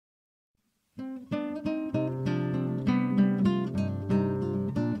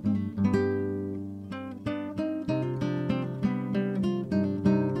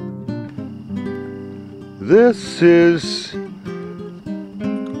This is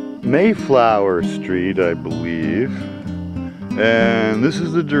Mayflower Street, I believe, and this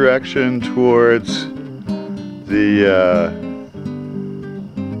is the direction towards the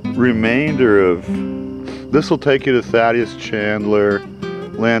remainder of, this will take you to Thaddeus Chandler,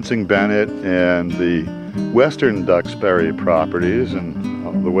 Lansing Bennett, and the western Duxbury properties,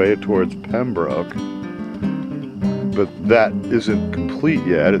 and the way towards Pembroke. But that isn't complete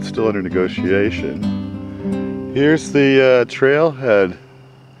yet, it's still under negotiation. Here's the trailhead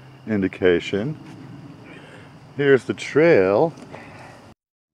indication. Here's the trail.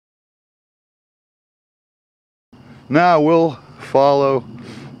 Now we'll follow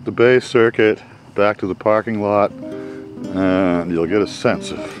the Bay Circuit back to the parking lot, and you'll get a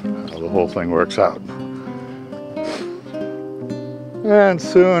sense of how the whole thing works out. And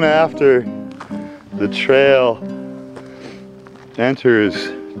soon after the trail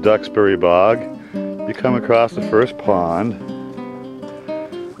enters Duxbury Bog, you come across the first pond.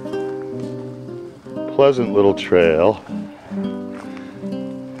 Pleasant little trail.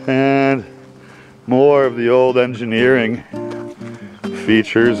 And more of the old engineering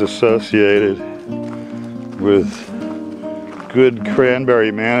features associated with good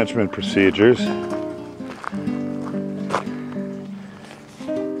cranberry management procedures.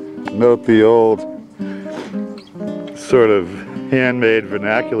 Note the old sort of handmade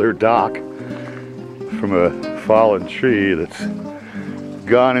vernacular dock from a fallen tree that's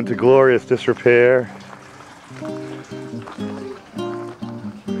gone into glorious disrepair.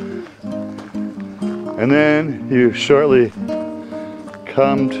 And then you shortly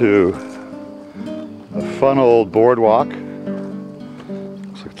come to a fun old boardwalk.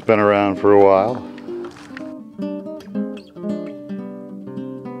 Looks like it's been around for a while.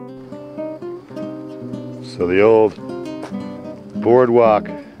 So the old boardwalk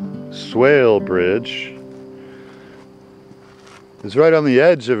swale bridge is right on the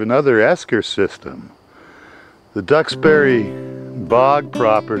edge of another esker system. The Duxbury Bog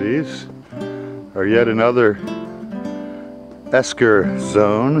properties are yet another esker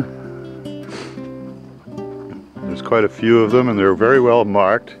zone. There's quite a few of them and they're very well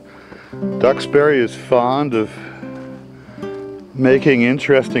marked. Duxbury is fond of making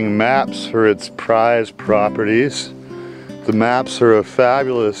interesting maps for its prize properties. The maps are a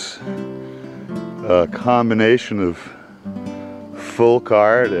fabulous combination of folk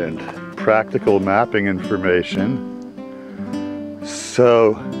art and practical mapping information.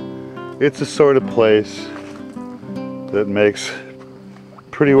 So it's a sort of place that makes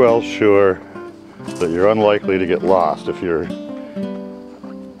pretty well sure that you're unlikely to get lost if you're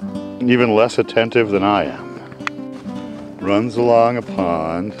even less attentive than I am. Runs along a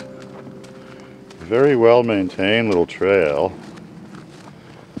pond. Very well maintained little trail.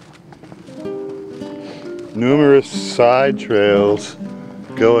 Numerous side trails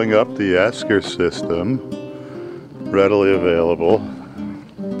going up the esker system, readily available.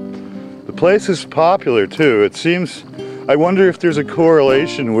 The place is popular too. It seems, I wonder if there's a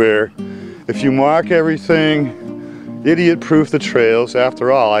correlation where if you mark everything, idiot-proof the trails.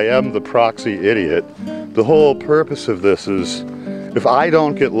 After all, I am the proxy idiot. The whole purpose of this is, if I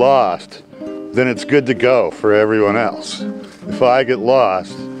don't get lost, then it's good to go for everyone else. If I get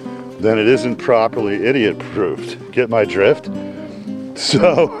lost, then it isn't properly idiot-proofed. Get my drift?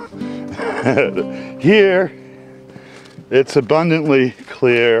 So, here, it's abundantly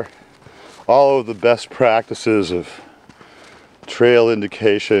clear all of the best practices of trail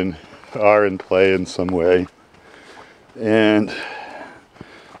indication are in play in some way. And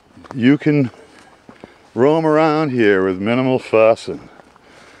you can roam around here with minimal fuss and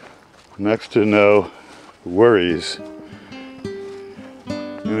next to no worries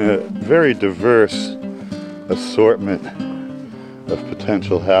in a very diverse assortment of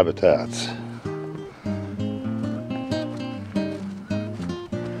potential habitats.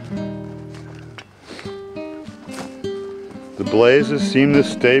 The blazes seem to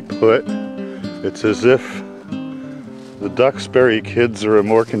stay put. It's as if the Duxbury kids are a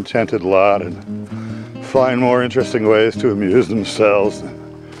more contented lot and find more interesting ways to amuse themselves than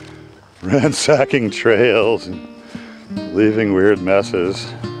ransacking trails and leaving weird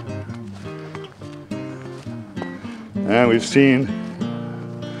messes. And we've seen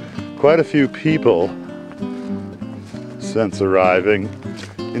quite a few people since arriving,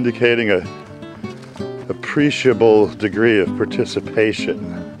 indicating a appreciable degree of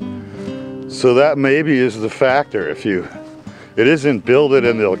participation. So that maybe is the factor. If it isn't build it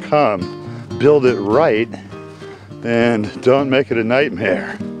and they'll come, build it right and don't make it a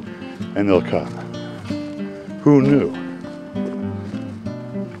nightmare and they'll come. Who knew?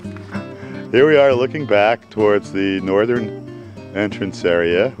 Here we are looking back towards the northern entrance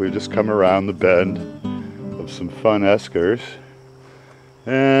area. We've just come around the bend of some fun eskers.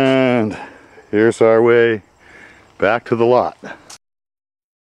 And here's our way back to the lot.